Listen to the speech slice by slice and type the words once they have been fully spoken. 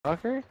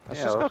Fucker? Let's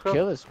Yeah, just let's go go.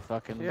 kill this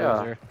fucking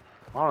loser.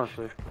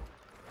 Honestly.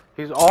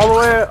 He's all the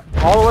way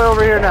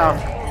over here now.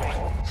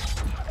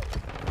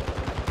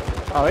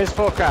 Oh, he's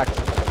full cracked. Oh,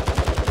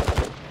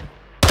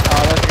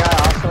 there's a guy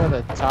also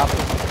at the top of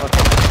the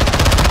fucking...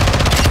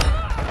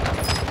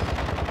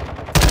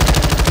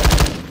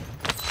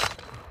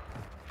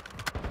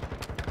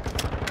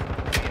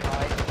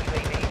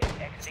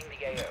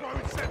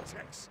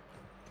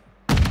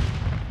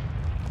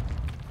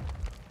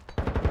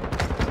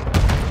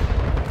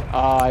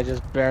 Oh, I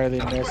just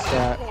barely missed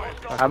that.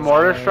 I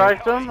mortar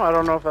striked him. I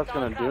don't know if that's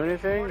gonna do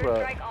anything,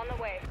 but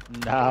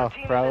no,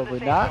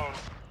 probably not.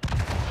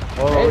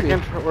 well, we're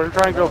gonna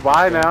try and go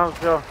by now. Let's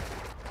go.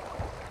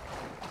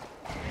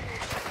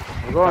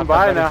 We're going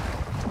by now.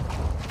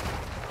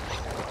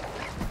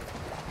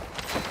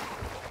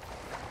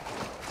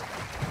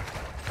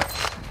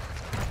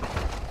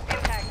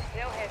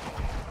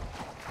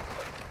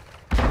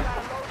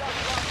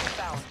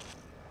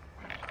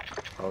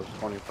 Oh, it's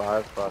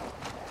 25. Fuck.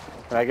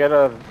 Can I get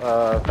a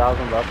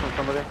 1,000 bucks from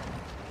somebody?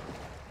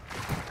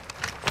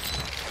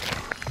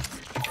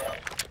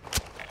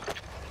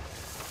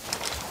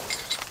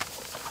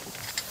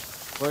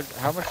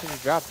 How much did you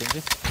drop, did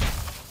you?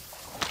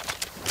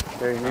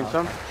 Here, you need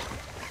some?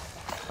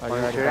 Oh, you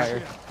already got your...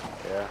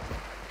 Yeah.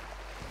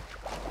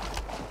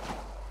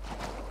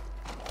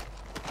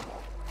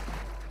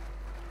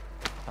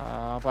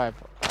 I'll buy...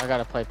 I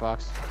got a plate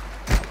box.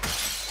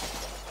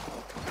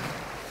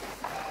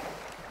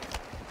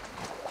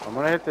 I'm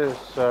gonna hit this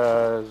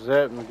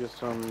zip and get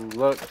some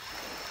look. I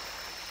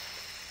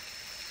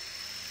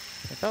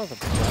thought it was a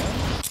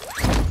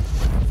plane.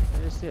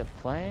 Did you see a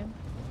plane?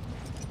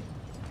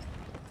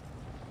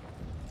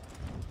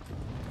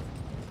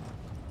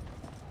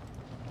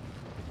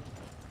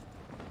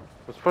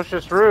 Let's push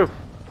this roof.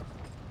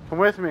 Come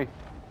with me.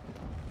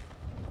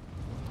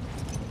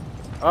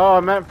 Oh, I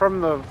meant from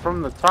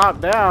the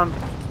top down.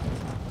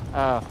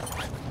 Oh.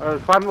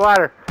 Climb the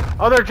ladder.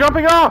 Oh, they're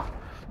jumping off.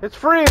 It's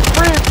free. It's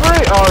free. It's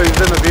free. Oh, he's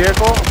in the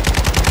vehicle.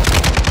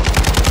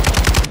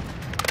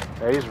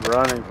 Yeah, he's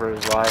running for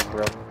his life,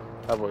 bro.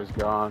 That boy's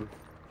gone.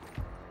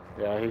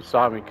 Yeah, he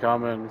saw me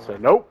coming and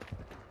said, "Nope."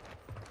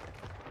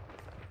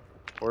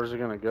 Where's he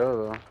gonna go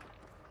though?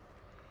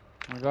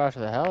 I'm gonna go after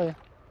the heli.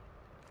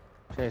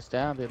 Chase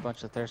down, be a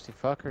bunch of thirsty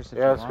fuckers.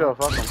 Yeah, let's go.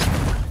 Fuck him.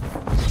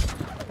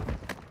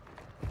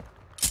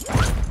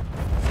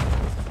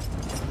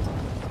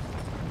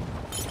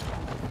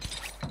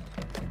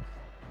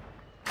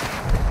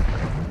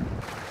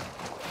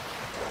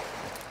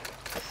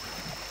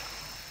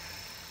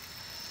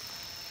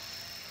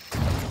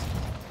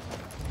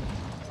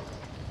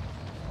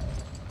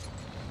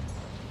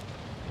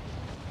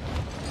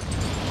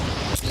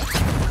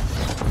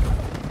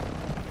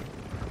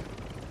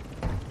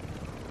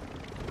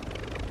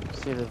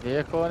 See the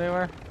vehicle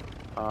anywhere?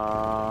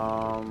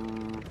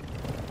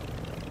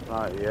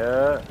 Not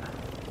yet.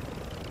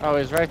 Oh,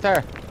 he's right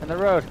there in the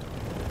road.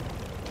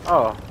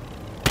 Oh.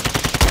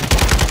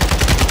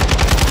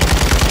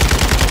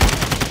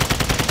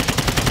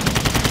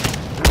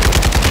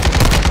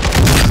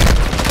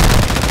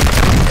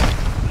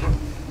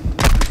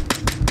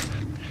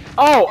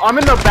 Oh, I'm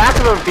in the back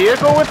of a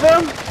vehicle with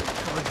them?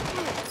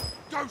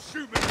 Don't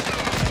shoot me!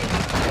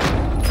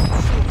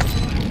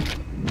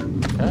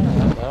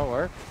 Yeah, that'll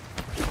work.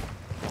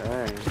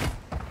 Dang.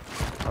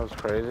 That was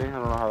crazy. I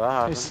don't know how that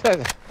happened.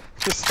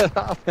 You said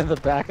I'm in the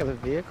back of the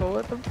vehicle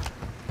with him?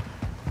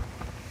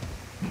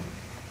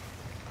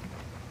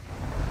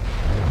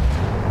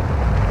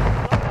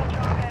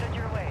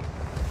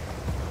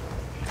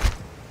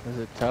 Is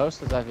it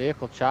toast? Is that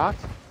vehicle chalked?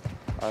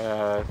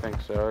 I think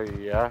so.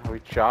 Yeah, we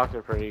chalked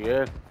it pretty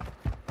good.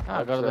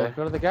 Oh, go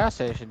to the gas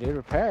station, dude.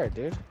 Repair it,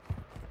 dude.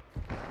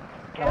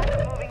 Gas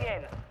is moving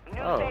in.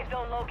 New Oh. safe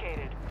zone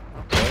located.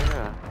 Okay,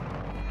 yeah.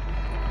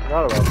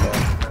 Forgot about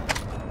that.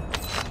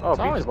 Oh,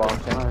 pizza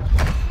box. Nice.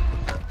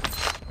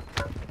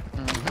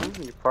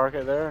 You park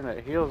it there and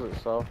it heals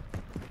itself.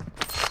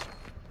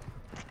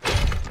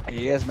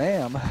 Yes,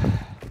 ma'am.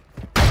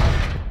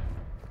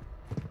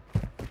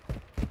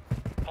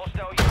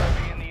 Hostile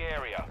UAV in the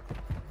area.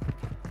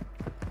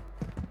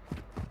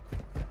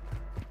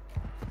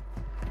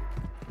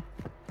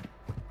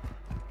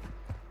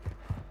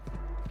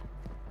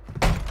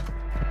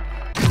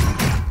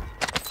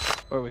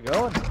 Where are we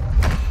going?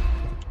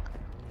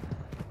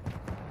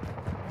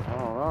 I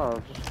don't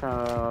know. Just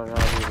kind of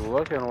gonna be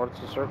looking. What's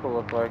the circle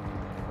look like?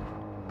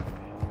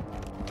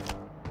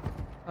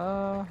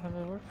 I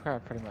mean, we're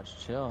pretty much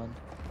chilling.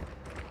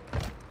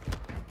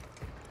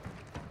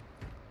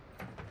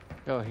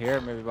 Go here,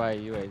 maybe buy a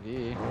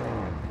UAV.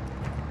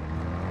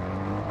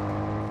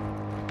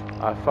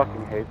 I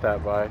fucking hate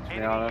that bike, to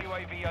be honest.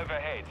 UAV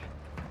overhead.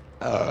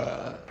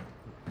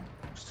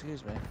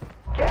 Excuse me.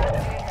 Gas is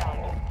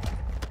inbound.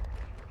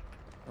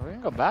 We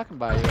can go back and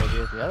buy a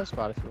UAV at the other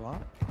spot if you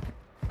want.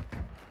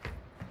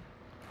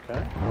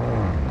 Okay.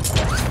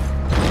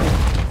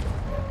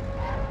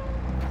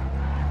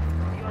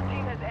 Your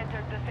team has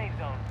entered the safe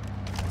zone.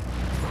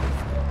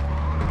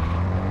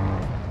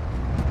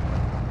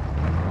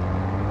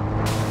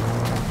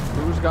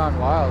 gone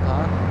wild,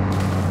 huh?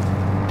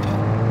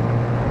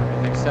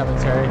 You think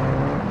cemetery?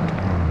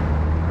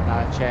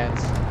 Not a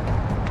chance.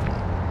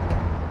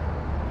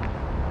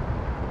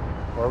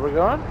 Where are we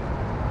going?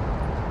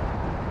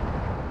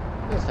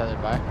 Just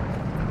headed by.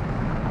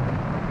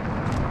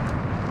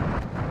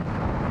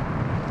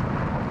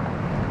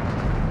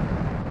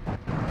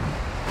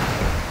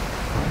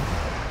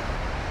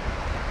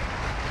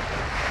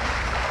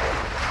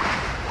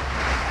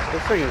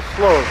 This thing is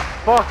slow as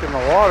fuck in the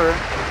water.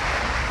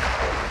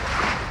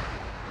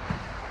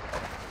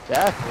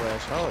 Death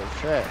wish, holy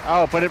shit.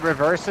 Oh, but it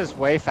reverses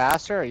way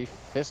faster? Are you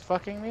fist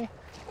fucking me?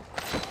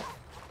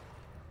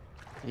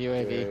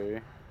 UAV.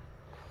 Okay.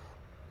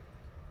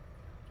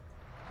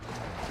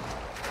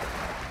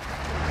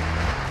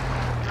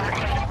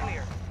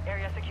 Clear.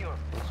 Area secure.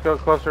 Let's go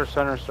closer to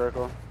center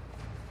circle.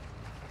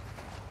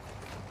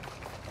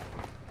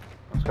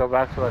 Let's go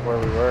back to like where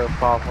we were,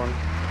 pop one. I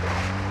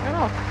don't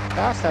know how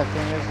fast that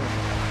thing is.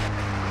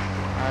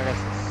 I guess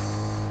it's...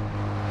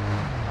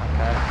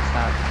 Okay, it's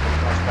not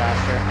much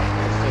faster.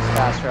 It's just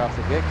faster off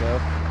the get-go.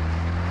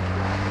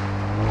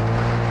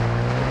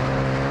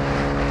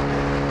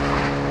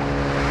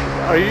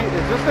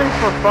 Is this thing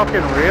for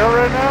fucking real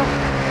right now?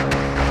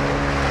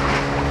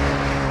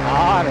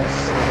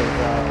 Honestly,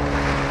 bro.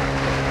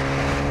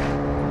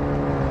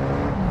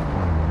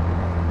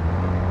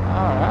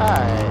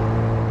 Alright.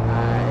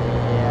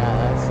 Yeah,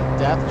 that's a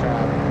death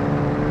trap.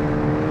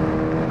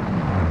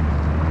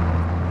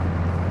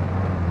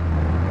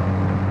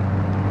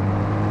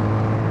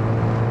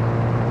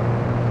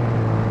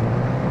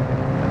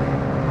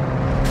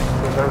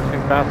 Has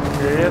everything Fast and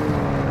Furious?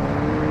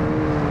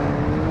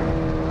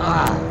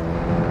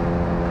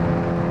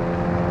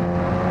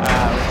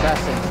 We're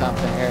testing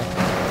something here.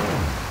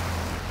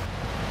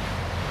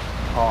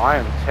 Oh, I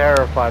am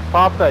terrified.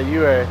 Pop that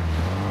UA.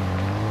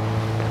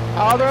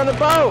 Oh, they're on the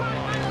boat!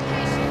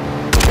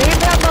 Leave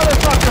that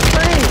motherfucker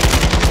free!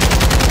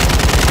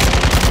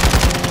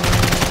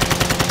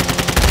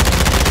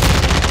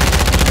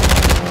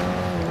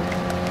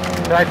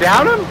 Did I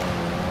down him?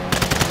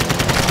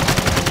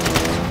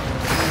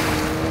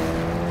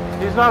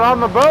 He's not on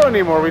the boat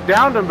anymore. We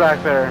downed him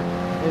back there.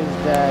 He's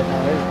dead.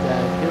 No, he's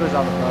dead. He was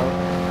on the boat.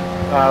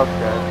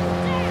 Okay.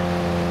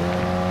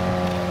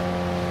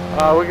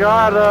 We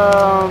got,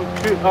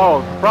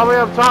 probably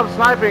up top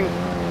sniping.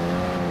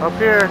 Up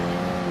here.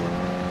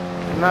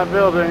 In that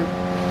building.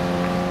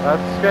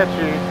 That's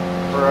sketchy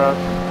for us.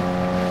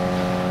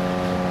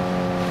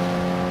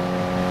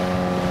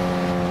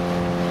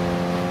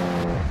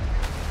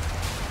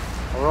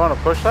 We want to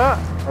push that?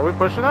 Are we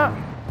pushing that?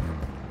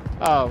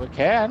 Oh, we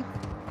can.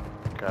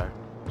 Okay.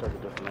 Took a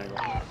different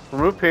angle.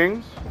 Remove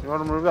pings. You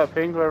want to remove that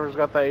ping? Whoever's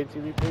got that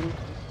ATV ping?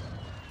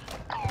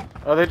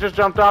 Oh, they just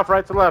jumped off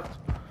right to left.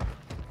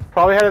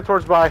 Probably headed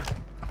towards by.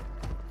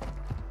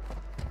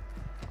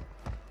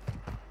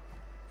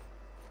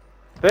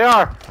 They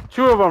are.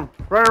 2 of them.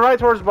 Running right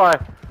towards by.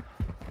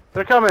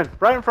 They're coming.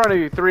 Right in front of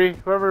you. 3.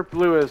 Whoever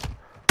blue is.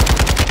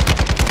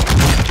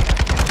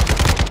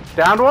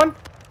 Downed one?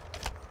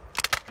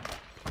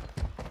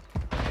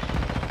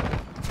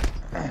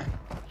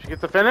 Did you get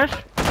the finish?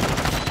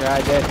 Yeah,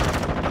 I did.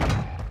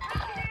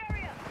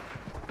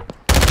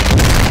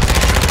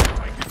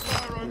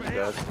 He's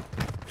dead.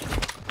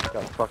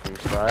 Got fucking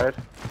fried.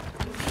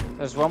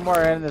 There's one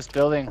more in this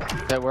building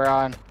that we're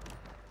on.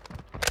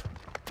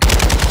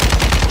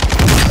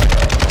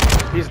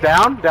 He's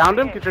down. Downed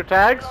him. Get your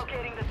tags.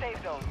 Locating the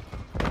safe zone.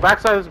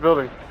 Backside of this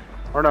building.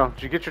 Or no.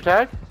 Did you get your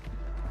tag?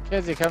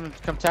 Kizzy, come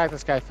tag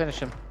this guy. Finish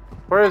him.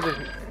 Where is he?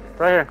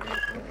 Right here.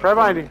 Right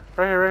behind you.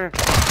 Right here. Right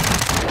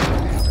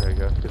here. There you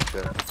go. Good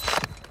shit.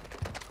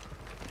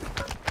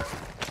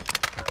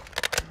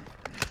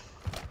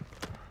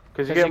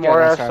 Because you get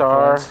more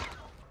SR.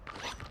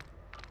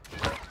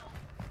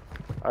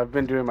 I've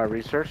been doing my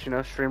research, you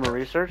know, streamer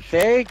research.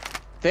 They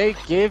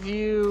give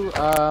you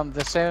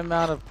the same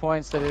amount of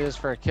points that it is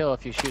for a kill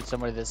if you shoot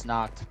somebody that's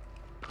knocked.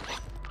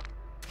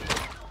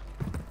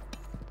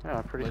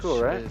 Yeah, pretty cool,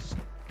 right?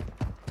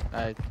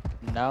 I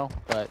know,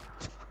 but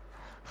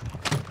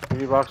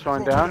BD box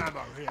going down.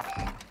 Ammo here.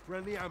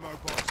 Friendly ammo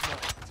box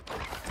marked.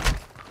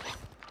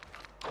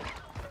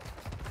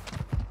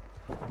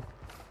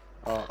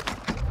 Oh,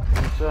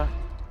 pizza.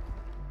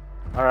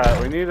 All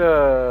right, we need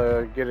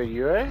to get a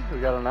UA. We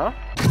got enough.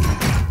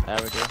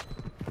 that we do.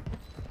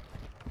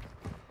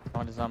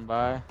 One is on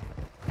by.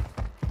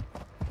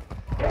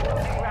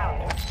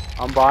 Round.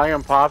 I'm buying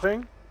and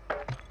popping.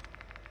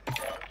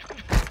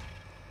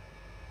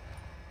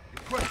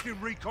 Requesting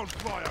recon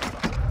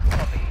flyover.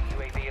 Copy.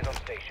 UAV is on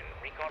station.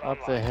 Recon Up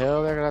the online.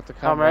 hill, they're gonna have to How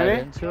come right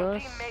many? into Your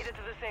us. team made it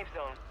to the safe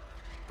zone.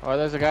 Or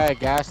there's a guy at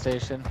gas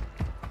station.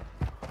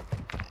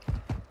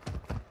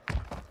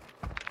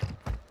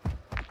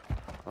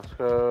 Let's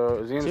go.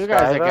 Is he in 2 sky?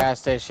 guys at though? gas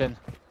station.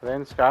 Are they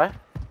in sky?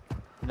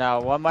 No,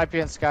 one might be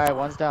in sky,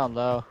 one's down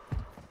low.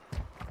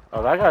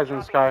 Oh, that guy's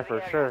in sky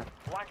for sure.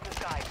 Watch the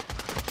sky.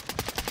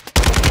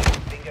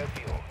 Bingo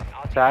fuel.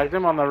 Tagged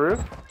him on the roof.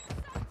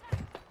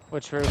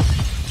 Which roof?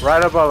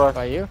 Right above us.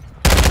 By you?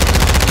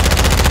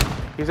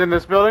 He's in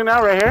this building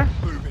now, right here.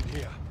 Moving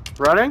here.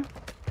 Running.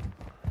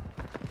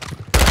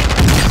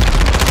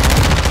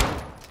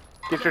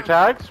 Get your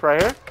tags, right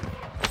here.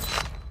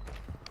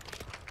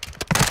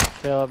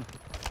 Kill him.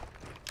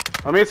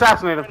 Let me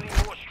assassinate him. Friendly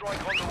mortar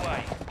strike on the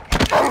way.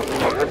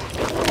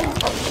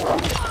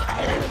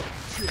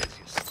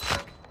 Jesus.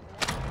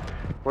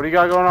 What do you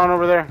got going on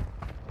over there?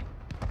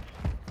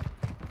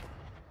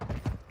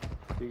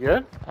 You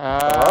good?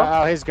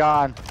 Oh, he's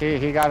gone.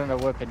 He got in the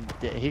whip and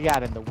he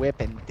got in the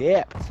whip and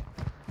dipped.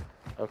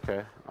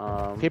 Okay.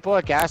 People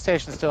at gas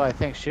stations still, I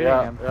think, shooting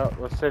Yeah, him. yeah.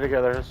 Let's stay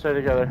together. Let's stay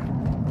together.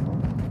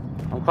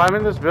 I'm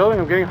climbing this building.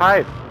 I'm getting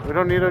height. We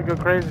don't need to go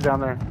crazy down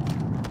there.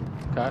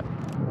 Okay.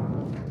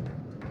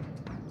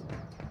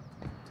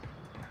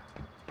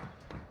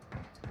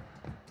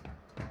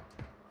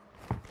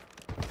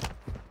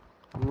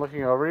 I'm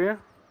looking over you.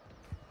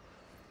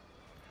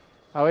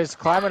 Oh, he's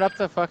climbing up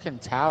the fucking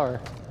tower.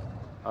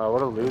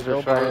 What a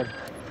loser. Billboard.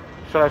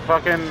 Should I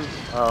fucking...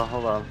 Oh,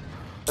 hold on.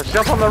 Let's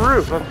jump on the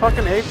roof. Let's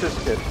fucking ace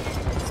this kid.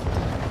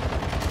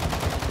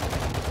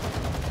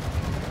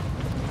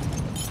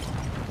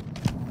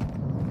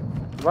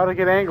 I'm about to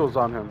get angles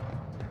on him.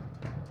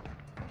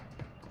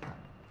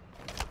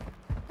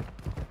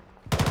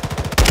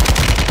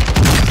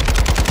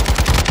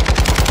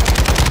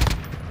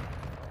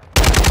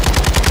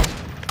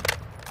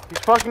 He's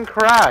fucking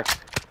cracked.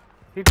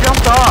 He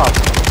jumped off.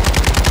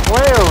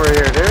 Way over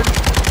here, dude.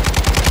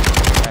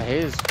 Yeah,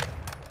 he's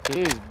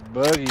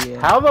boogieing.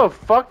 How the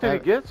fuck did he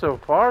get so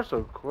far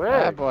so quick?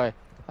 That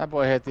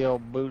boy hit the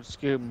old boot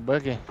scooting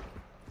boogie.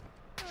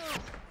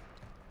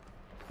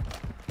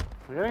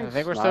 I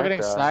think we're still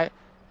getting sniped.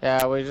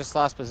 Yeah, we just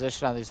lost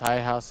position on these high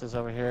houses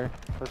over here.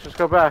 Let's just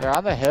go back. They're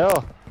on the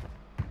hill.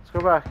 Let's go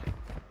back.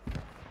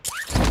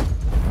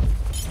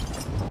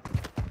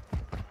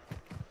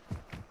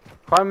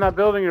 Climb that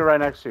building you're right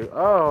next to.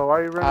 Oh, why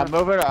are you running?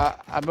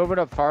 I'm moving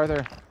up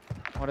farther.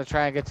 I want to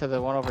try and get to the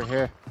one over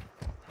here.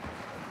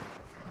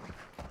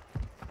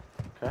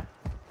 Okay.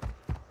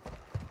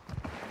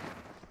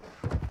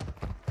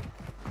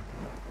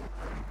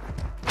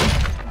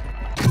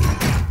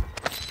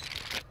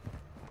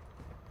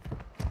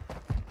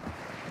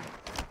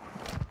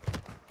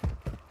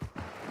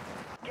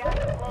 Gas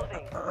is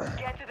closing.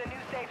 Get to the new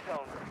safe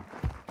zone.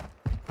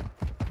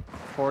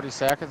 40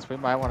 seconds. We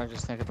might want to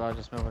just think about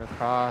just moving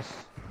across.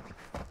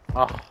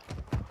 Oh.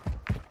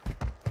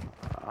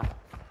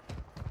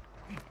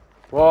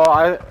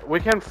 Well, we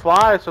can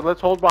fly, so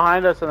let's hold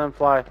behind us and then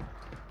fly.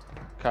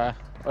 Okay.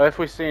 If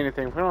we see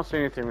anything. If we don't see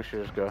anything, we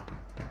should just go.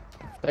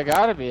 They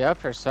gotta be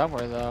up here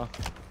somewhere though.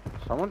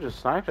 Someone just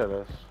sniped at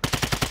us.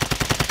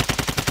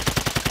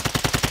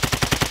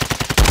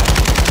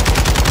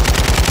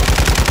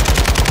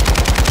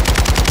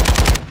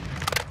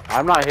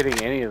 I'm not hitting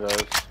any of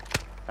those.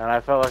 And I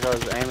felt like I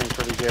was aiming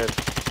pretty good.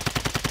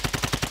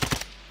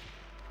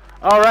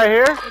 Oh, right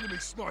here. Enemy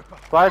sniper.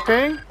 Fly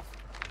ping.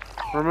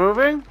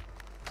 Removing.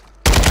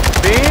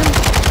 Beam.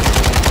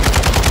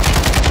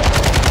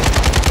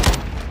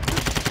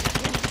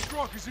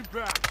 Strike is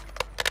inbound.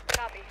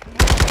 Copy.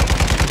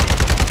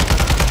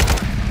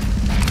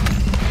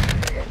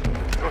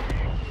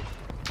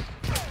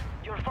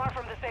 You're far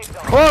from the safe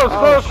zone. Close, Oh,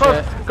 close,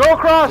 close. shit. Go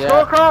across, go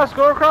Yeah. across,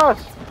 go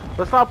across.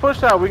 Let's not push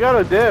that. We got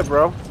a dip,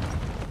 bro.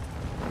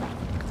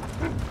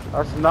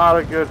 That's not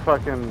a good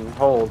fucking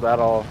hold at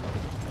all.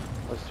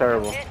 That's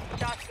terrible.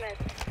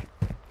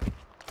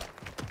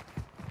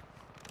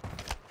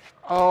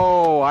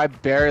 Oh, I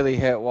barely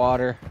hit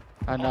water.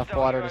 Enough Also,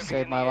 water to UAV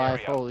save in my the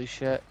life. area. Holy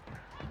shit.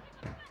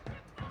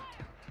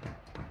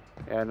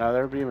 Yeah, now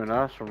they're beaming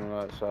us from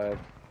that side.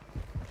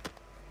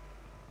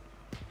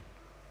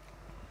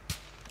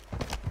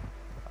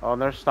 Oh,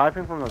 and they're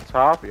sniping from the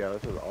top? Yeah,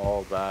 this is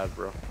all bad,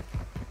 bro.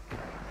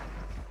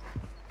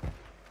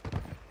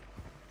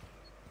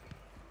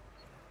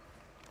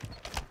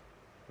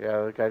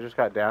 Yeah, the guy just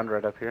got downed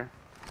right up here.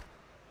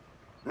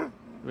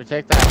 We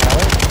take that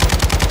heli?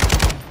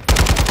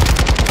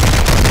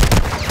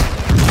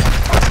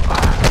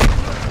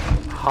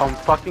 I'm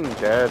fucking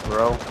dead,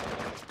 bro.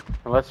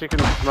 Unless you can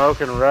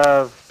smoke and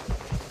rev.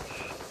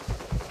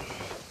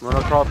 I'm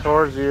gonna crawl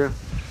towards you.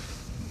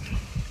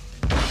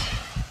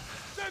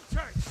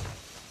 Semtex.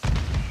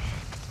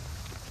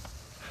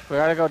 We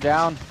gotta go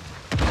down.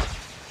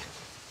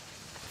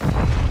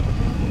 Thermite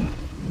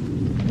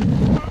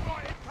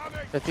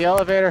incoming. Hit the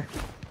elevator.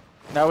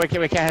 No, we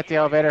can't hit the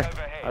elevator.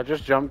 Overhead. I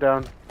just jumped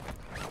down.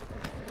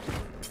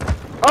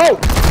 Oh!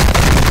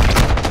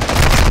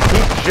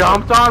 He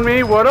jumped on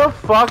me? What a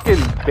fucking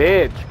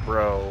bitch,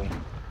 bro.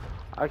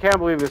 I can't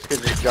believe this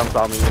kid just jumped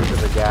on me into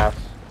the gas.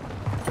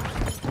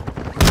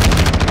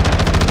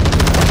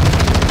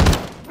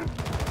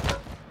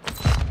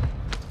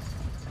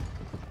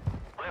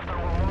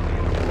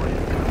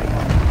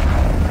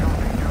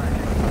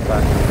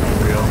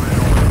 That's real.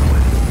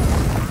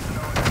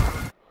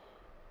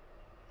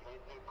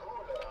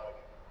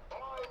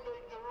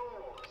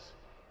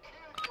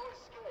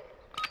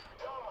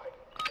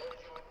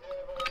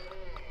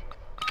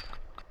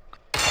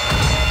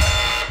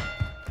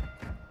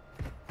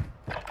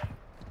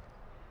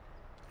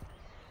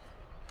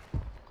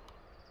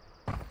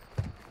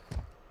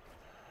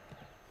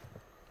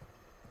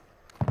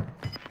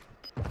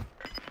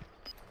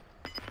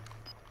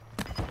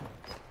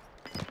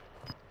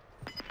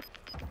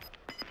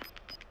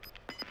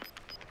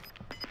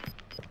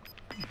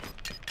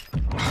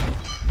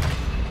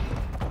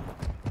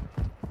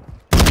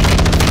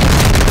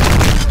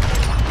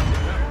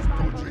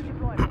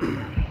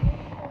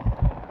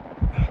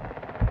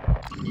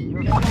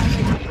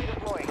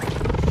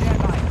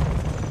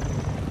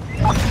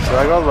 Do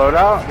I go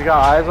loadout? You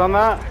got eyes on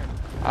that?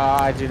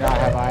 I do not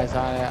have eyes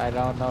on it. I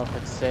don't know if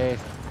it's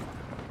safe.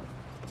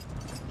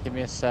 Give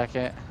me a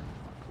second.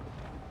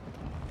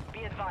 Be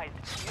advised,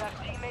 you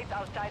have teammates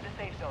outside the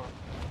safe zone.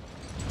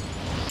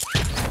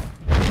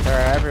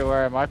 They're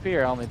everywhere. It might be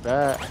your only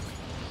bet.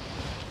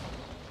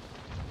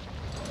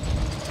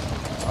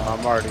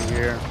 I'm already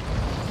here.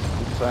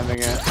 I'm sending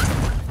it.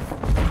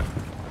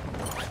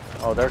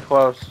 Oh, they're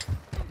close.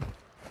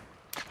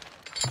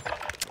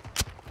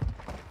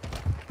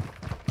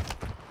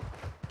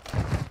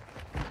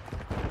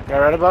 Yeah,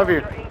 right above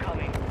you. Soldier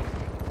incoming.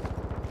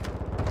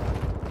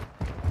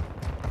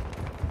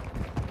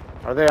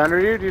 Are they under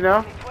you? Do you know?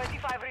 Only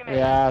 25 remain.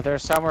 Yeah, they're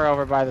somewhere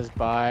over by this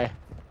buy.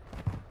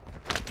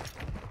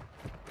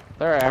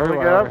 They're How do we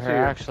everywhere get over up to here,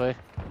 you? actually.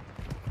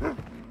 Enemy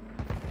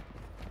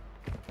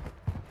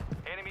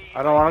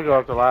I don't want to go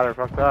up the ladder.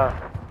 Fuck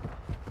that.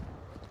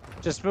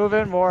 Just move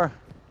in more.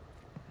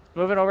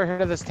 Moving over here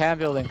to this tan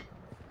building.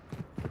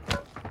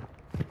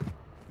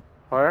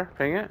 Where?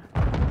 Ping it?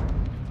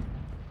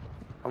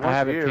 I I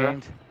have see it you,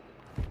 pinged.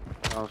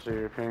 I don't see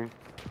your ping.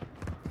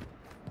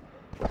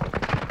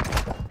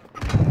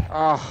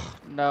 Oh,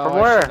 no, From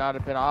I where? should not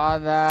have been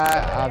on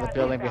that. On the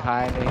building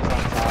behind me. He's on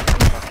top.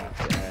 He's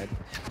fucking dead.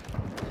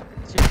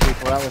 Two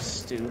people, that was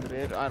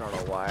stupid. I don't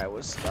know why I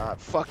was not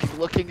fucking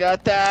looking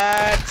at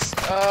that.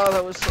 Oh,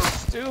 that was so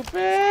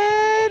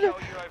stupid.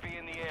 UAV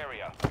in the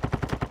area.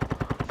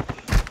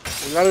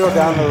 We gotta go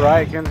down to the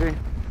right, Kenzie.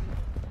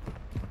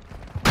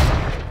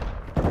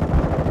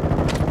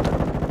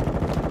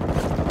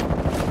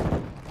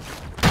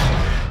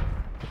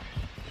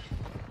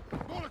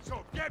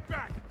 Molotov, get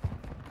back!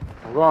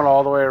 I'm going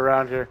all the way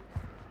around here.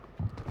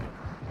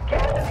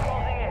 Gas is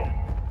closing in.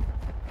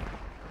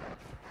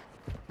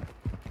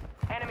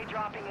 Enemy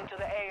dropping into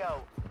the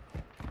AO.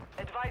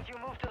 Advise you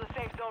move to the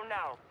safe zone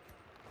now.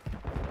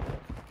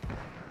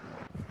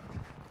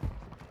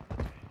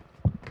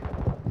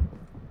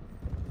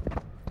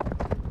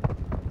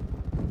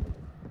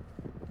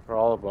 They're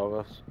all above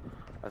us.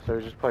 I say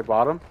we just play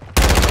bottom.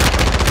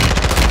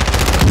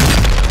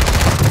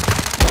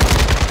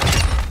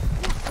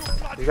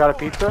 You got a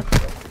pizza?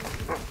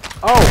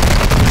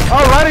 Oh!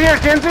 Oh, right here,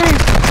 Kenzie!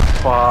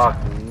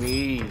 Fuck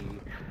me.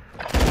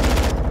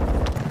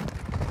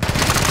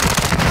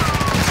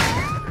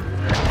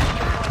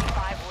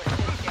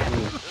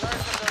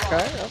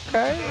 Okay,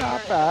 okay,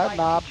 not bad,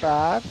 not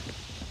bad.